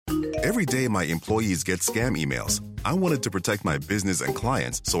Every day, my employees get scam emails. I wanted to protect my business and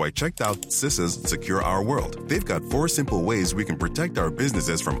clients, so I checked out CISA's Secure Our World. They've got 4 simple ways we can protect our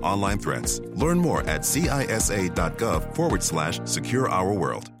businesses from online threats. Learn more at cisa.gov/Secure Our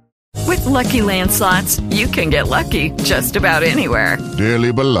World. With Lucky Land Slots, you can get lucky just about anywhere.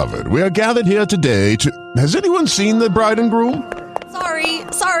 Dearly beloved, we are gathered here today to... Has anyone seen the bride and groom?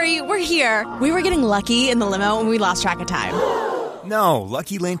 Sorry, we're here. We were getting lucky in the limo and we lost track of time. No,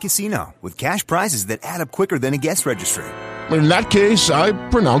 Lucky Land Casino, with cash prizes that add up quicker than a guest registry. In that case, I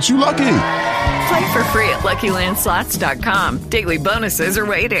pronounce you lucky. Play for free at LuckyLandSlots.com. Daily bonuses are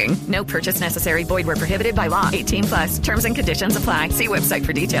waiting. No purchase necessary. Void where prohibited by law. 18+. Terms and conditions apply. See website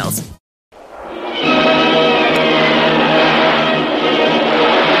for details.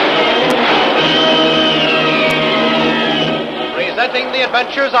 Presenting the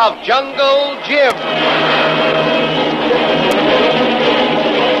adventures of Jungle Jim.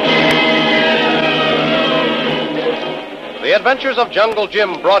 The Adventures of Jungle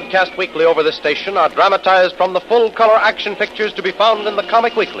Jim, broadcast weekly over this station, are dramatized from the full-color action pictures to be found in the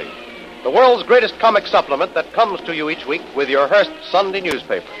Comic Weekly, the world's greatest comic supplement that comes to you each week with your Hearst Sunday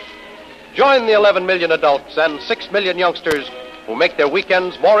newspaper. Join the 11 million adults and 6 million youngsters who make their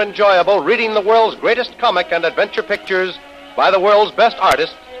weekends more enjoyable reading the world's greatest comic and adventure pictures by the world's best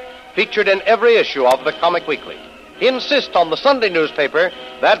artists, featured in every issue of the Comic Weekly. Insist on the Sunday newspaper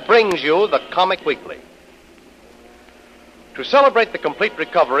that brings you the Comic Weekly. To celebrate the complete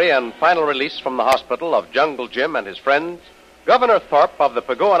recovery and final release from the hospital of Jungle Jim and his friends, Governor Thorpe of the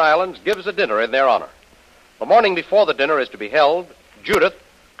Pagoan Islands gives a dinner in their honor. The morning before the dinner is to be held, Judith,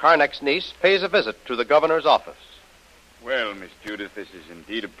 Carnack's niece, pays a visit to the governor's office. Well, Miss Judith, this is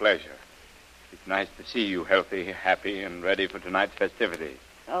indeed a pleasure. It's nice to see you healthy, happy, and ready for tonight's festivities.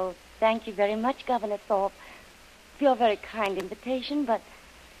 Oh, thank you very much, Governor Thorpe, for your very kind invitation, but,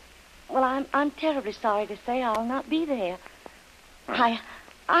 well, I'm terribly sorry to say I'll not be there. I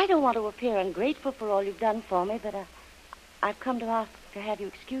don't want to appear ungrateful for all you've done for me, but I've come to ask to have you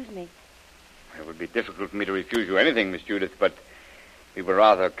excuse me. It would be difficult for me to refuse you anything, Miss Judith, but we were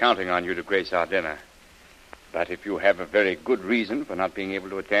rather counting on you to grace our dinner. But if you have a very good reason for not being able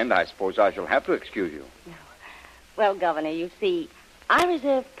to attend, I suppose I shall have to excuse you. No. Well, Governor, you see, I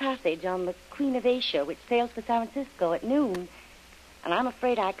reserved passage on the Queen of Asia, which sails for San Francisco at noon, and I'm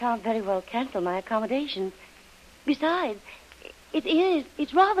afraid I can't very well cancel my accommodations. Besides,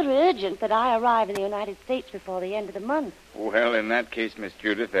 it's rather urgent that I arrive in the United States before the end of the month. Well, in that case, Miss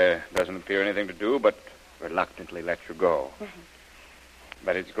Judith, there doesn't appear anything to do but reluctantly let you go.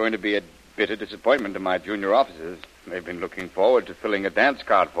 But it's going to be a bitter disappointment to my junior officers. They've been looking forward to filling a dance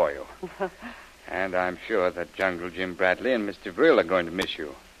card for you. And I'm sure that Jungle Jim Bradley and Mr. Brill are going to miss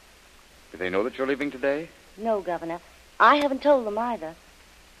you. Do they know that you're leaving today? No, Governor. I haven't told them either.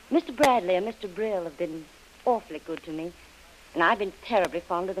 Mr. Bradley and Mr. Brill have been awfully good to me, and I've been terribly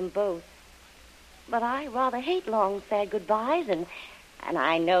fond of them both. But I rather hate long, sad goodbyes, and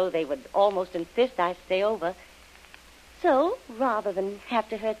I know they would almost insist I stay over. So, rather than have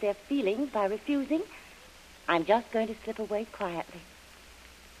to hurt their feelings by refusing, I'm just going to slip away quietly.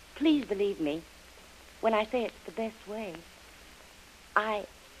 Please believe me when I say it's the best way.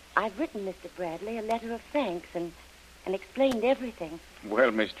 I've written Mr. Bradley a letter of thanks and explained everything.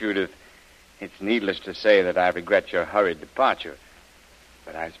 Well, Miss Judith, it's needless to say that I regret your hurried departure.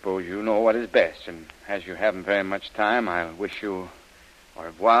 But I suppose you know what is best, and as you haven't very much time, I'll wish you au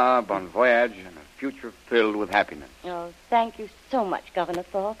revoir, bon voyage, and a future filled with happiness. Oh, thank you so much, Governor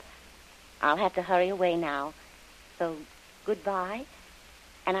Thorpe. I'll have to hurry away now. So, goodbye,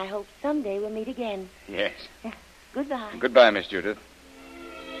 and I hope someday we'll meet again. Yes. Goodbye. Goodbye, Miss Judith.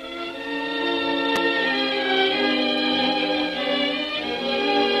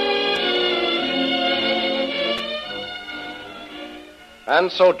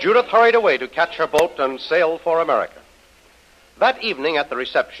 And so Judith hurried away to catch her boat and sail for America. That evening at the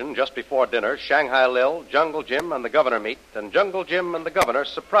reception, just before dinner, Shanghai Lil, Jungle Jim, and the governor meet, and Jungle Jim and the governor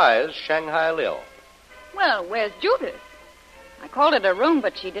surprise Shanghai Lil. Well, where's Judith? I called at her room,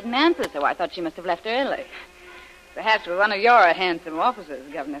 but she didn't answer, so I thought she must have left early. Perhaps with one of your handsome officers,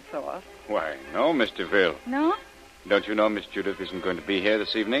 Governor Thorpe. Why, no, Mr. Brill. No? Don't you know Miss Judith isn't going to be here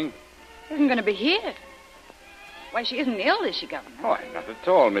this evening? Isn't going to be here? Why, she isn't ill, is she, Governor? Why, not at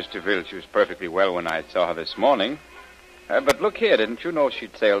all, Mr. Brill. She was perfectly well when I saw her this morning. But look here, didn't you know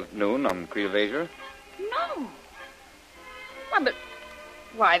she'd sailed at noon on Queen of Asia? No.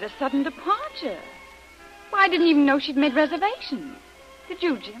 Why the sudden departure? Why, I didn't even know she'd made reservations. Did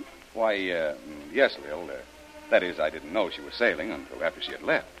you, Jim? Why, yes, Lil. That is, I didn't know she was sailing until after she had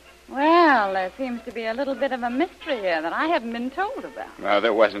left. Well, there seems to be a little bit of a mystery here that I haven't been told about. No,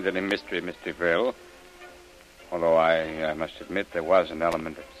 there wasn't any mystery, Mr. Brill. Although I must admit there was an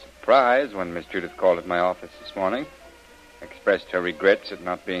element of surprise when Miss Judith called at my office this morning, expressed her regrets at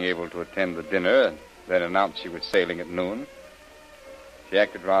not being able to attend the dinner, and then announced she was sailing at noon. She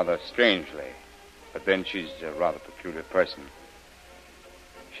acted rather strangely, but then she's a rather peculiar person.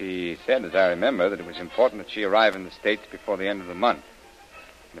 She said, as I remember, that it was important that she arrive in the States before the end of the month.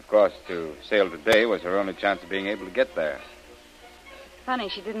 And, of course, to sail today was her only chance of being able to get there. Funny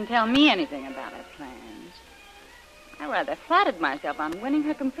she didn't tell me anything about her plans. I rather flattered myself on winning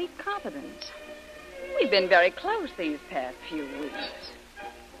her complete confidence. We've been very close these past few weeks.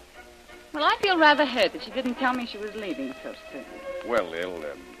 Well, I feel rather hurt that she didn't tell me she was leaving so soon. Well, Lil,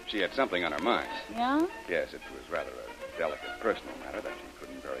 she had something on her mind. Yeah? Yes, it was rather a delicate personal matter that she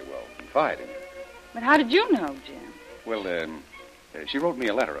couldn't very well confide in. But how did you know, Jim? Well, she wrote me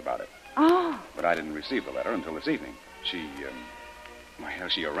a letter about it. Oh. But I didn't receive the letter until this evening. She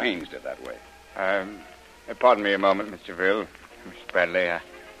arranged it that way. Pardon me a moment, Mr. Brill. Mr. Bradley,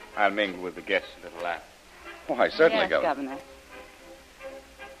 I'll mingle with the guests a little laugh. Why, certainly, yes, Governor.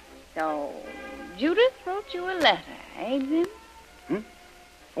 So, Judith wrote you a letter, eh, Jim?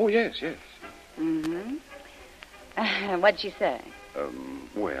 Oh, yes. Mm-hmm. What'd she say?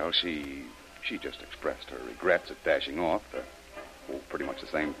 Well, she just expressed her regrets at dashing off. Pretty much the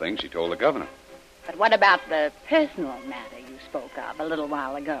same thing she told the governor. But what about the personal matter you spoke of a little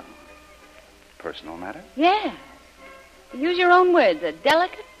while ago? Personal matter? Yes. Use your own words, a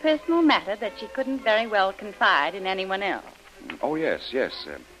delicate personal matter that she couldn't very well confide in anyone else. Oh, yes.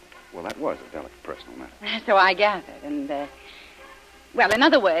 Well, that was a delicate personal matter. So I gathered. And, well, in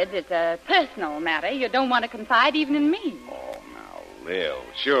other words, it's a personal matter you don't want to confide even in me. Oh, now, Lil,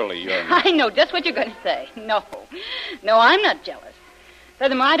 surely you're not... I know just what you're going to say. No, I'm not jealous.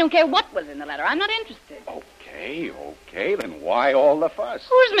 Furthermore, I don't care what was in the letter. I'm not interested. Okay. Then why all the fuss?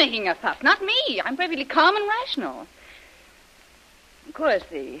 Who's making a fuss? Not me. I'm perfectly calm and rational. Of course,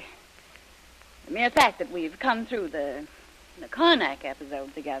 the mere fact that we've come through the Karnak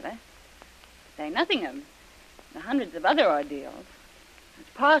episode together, to say nothing of the hundreds of other ordeals, as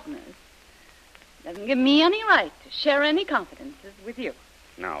partners, doesn't give me any right to share any confidences with you.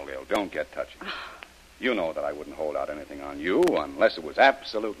 Now, Lil, don't get touchy. You know that I wouldn't hold out anything on you unless it was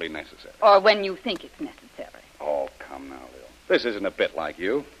absolutely necessary. Or when you think it's necessary. Oh, come now, Lil. This isn't a bit like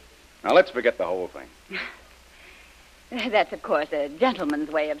you. Now, let's forget the whole thing. That's, of course, a gentleman's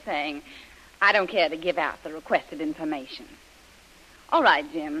way of saying I don't care to give out the requested information. All right,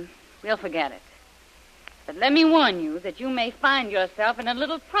 Jim, we'll forget it. But let me warn you that you may find yourself in a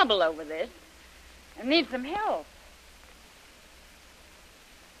little trouble over this and need some help.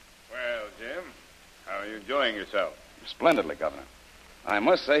 Well, Jim, how are you enjoying yourself? Splendidly, Governor. I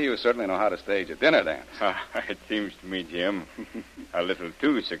must say you certainly know how to stage a dinner dance. It seems to me, Jim, a little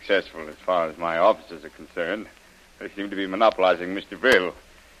too successful as far as my officers are concerned. They seem to be monopolizing Mr. Brill.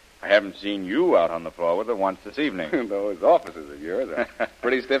 I haven't seen you out on the floor with her once this evening. Those officers of yours are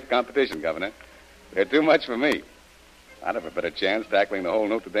pretty stiff competition, Governor. They're too much for me. I'd have a better chance tackling the whole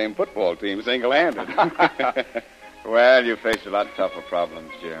Notre Dame football team single-handed. Well, you face a lot tougher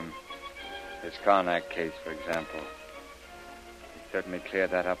problems, Jim. This Karnak case, for example. You certainly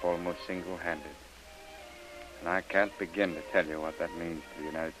cleared that up almost single-handed. And I can't begin to tell you what that means to the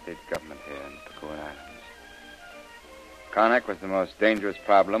United States government here in the Kerguelen Islands. Karnak was the most dangerous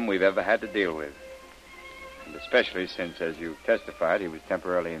problem we've ever had to deal with. And especially since, as you've testified, he was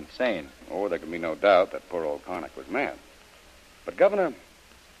temporarily insane. Oh, there can be no doubt that poor old Karnak was mad. But, Governor,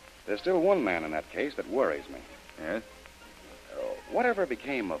 there's still one man in that case that worries me. Yes? Whatever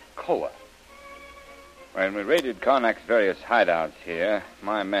became of Koa? When we raided Karnak's various hideouts here,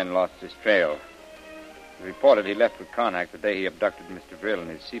 my men lost his trail. It was reported he left with Karnak the day he abducted Mr. Brill in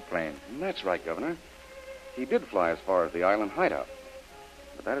his seaplane. That's right, Governor. He did fly as far as the island hideout.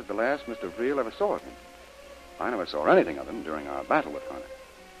 But that is the last Mr. Brill ever saw of him. I never saw anything of him during our battle with Karnak.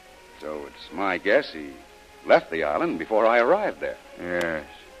 So it's my guess he left the island before I arrived there. Yes.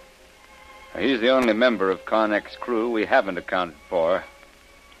 He's the only member of Karnak's crew we haven't accounted for.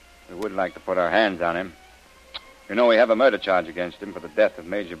 We would like to put our hands on him. You know, we have a murder charge against him for the death of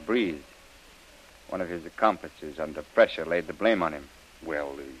Major Breeze. One of his accomplices, under pressure, laid the blame on him.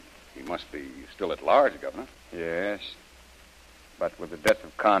 Well, he must be still at large, Governor. Yes. But with the death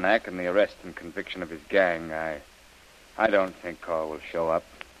of Karnak and the arrest and conviction of his gang, I don't think Carl will show up.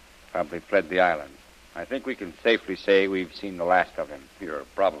 Probably fled the island. I think we can safely say we've seen the last of him. You're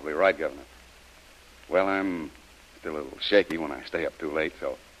probably right, Governor. Well, I'm still a little shaky when I stay up too late,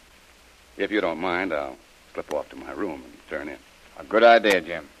 so if you don't mind, I'll slip off to my room and turn in. A good idea,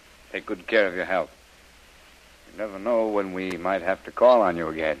 Jim. Take good care of your health. You never know when we might have to call on you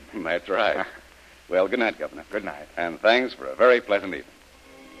again. That's right. Well, good night, Governor. Good night. And thanks for a very pleasant evening.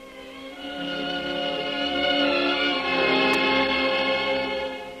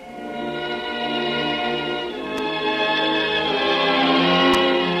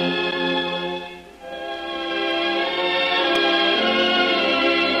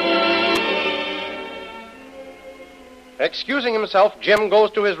 Excusing himself, Jim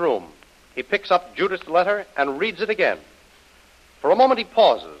goes to his room. He picks up Judith's letter and reads it again. For a moment he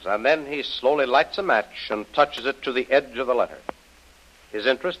pauses, and then he slowly lights a match and touches it to the edge of the letter. His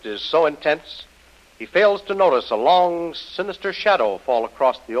interest is so intense, he fails to notice a long, sinister shadow fall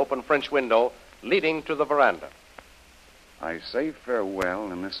across the open French window leading to the veranda. I say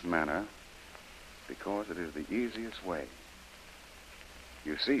farewell in this manner because it is the easiest way.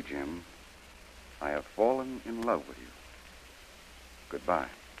 You see, Jim, I have fallen in love with you. Goodbye,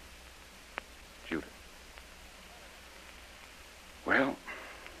 Judith. Well,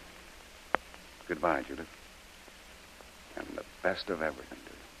 goodbye, Judith. And the best of everything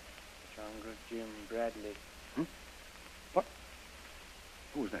to you. Jungle Jim Bradley. What?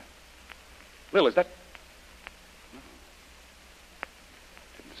 Who was that? Lil, is that... No.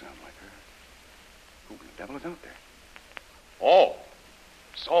 Didn't sound like her. Who the devil is out there? Oh,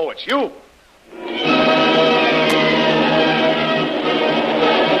 so it's you.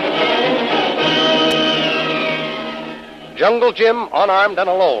 Jungle Jim, unarmed and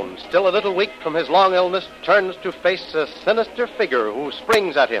alone, still a little weak from his long illness, turns to face a sinister figure who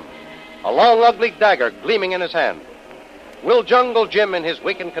springs at him, a long, ugly dagger gleaming in his hand. Will Jungle Jim, in his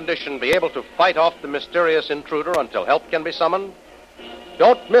weakened condition, be able to fight off the mysterious intruder until help can be summoned?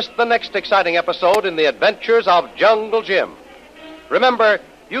 Don't miss the next exciting episode in the adventures of Jungle Jim. Remember,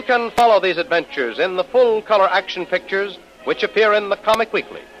 you can follow these adventures in the full-color action pictures which appear in the Comic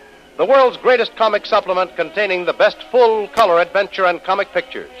Weekly, the world's greatest comic supplement containing the best full-color adventure and comic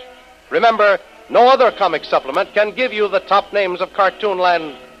pictures. Remember, no other comic supplement can give you the top names of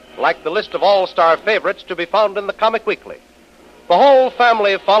Cartoonland like the list of all-star favorites to be found in the Comic Weekly. The whole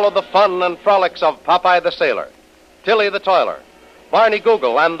family follow the fun and frolics of Popeye the Sailor, Tilly the Toiler, Barney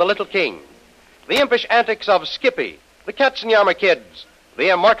Google and the Little King, the impish antics of Skippy, the Katzenjammer Kids, the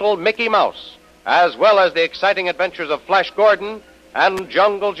immortal Mickey Mouse, as well as the exciting adventures of Flash Gordon and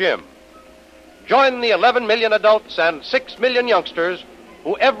Jungle Jim. Join the 11 million adults and 6 million youngsters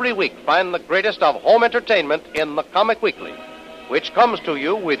who every week find the greatest of home entertainment in the Comic Weekly, which comes to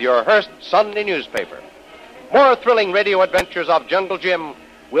you with your Hearst Sunday newspaper. More thrilling radio adventures of Jungle Jim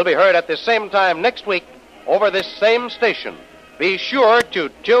will be heard at the same time next week over this same station. Be sure to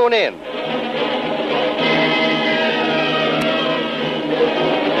tune in.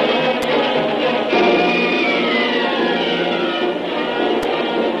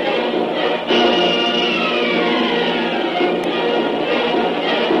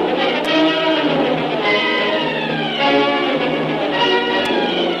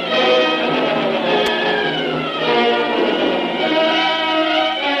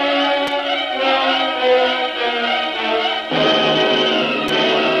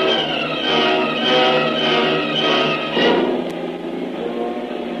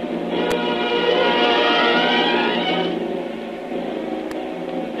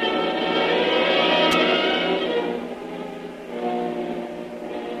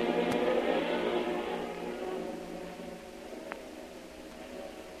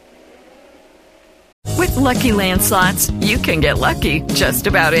 With Lucky Land Slots, you can get lucky just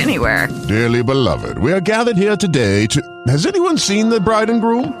about anywhere. Dearly beloved, we are gathered here today to... Has anyone seen the bride and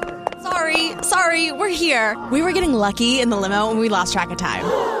groom? Sorry, we're here. We were getting lucky in the limo and we lost track of time.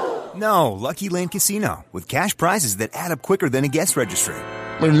 No, Lucky Land Casino, with cash prizes that add up quicker than a guest registry.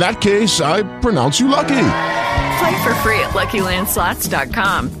 In that case, I pronounce you lucky. Play for free at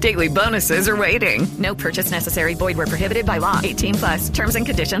LuckyLandSlots.com. Daily bonuses are waiting. No purchase necessary. Void where prohibited by law. 18+. Terms and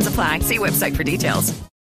conditions apply. See website for details.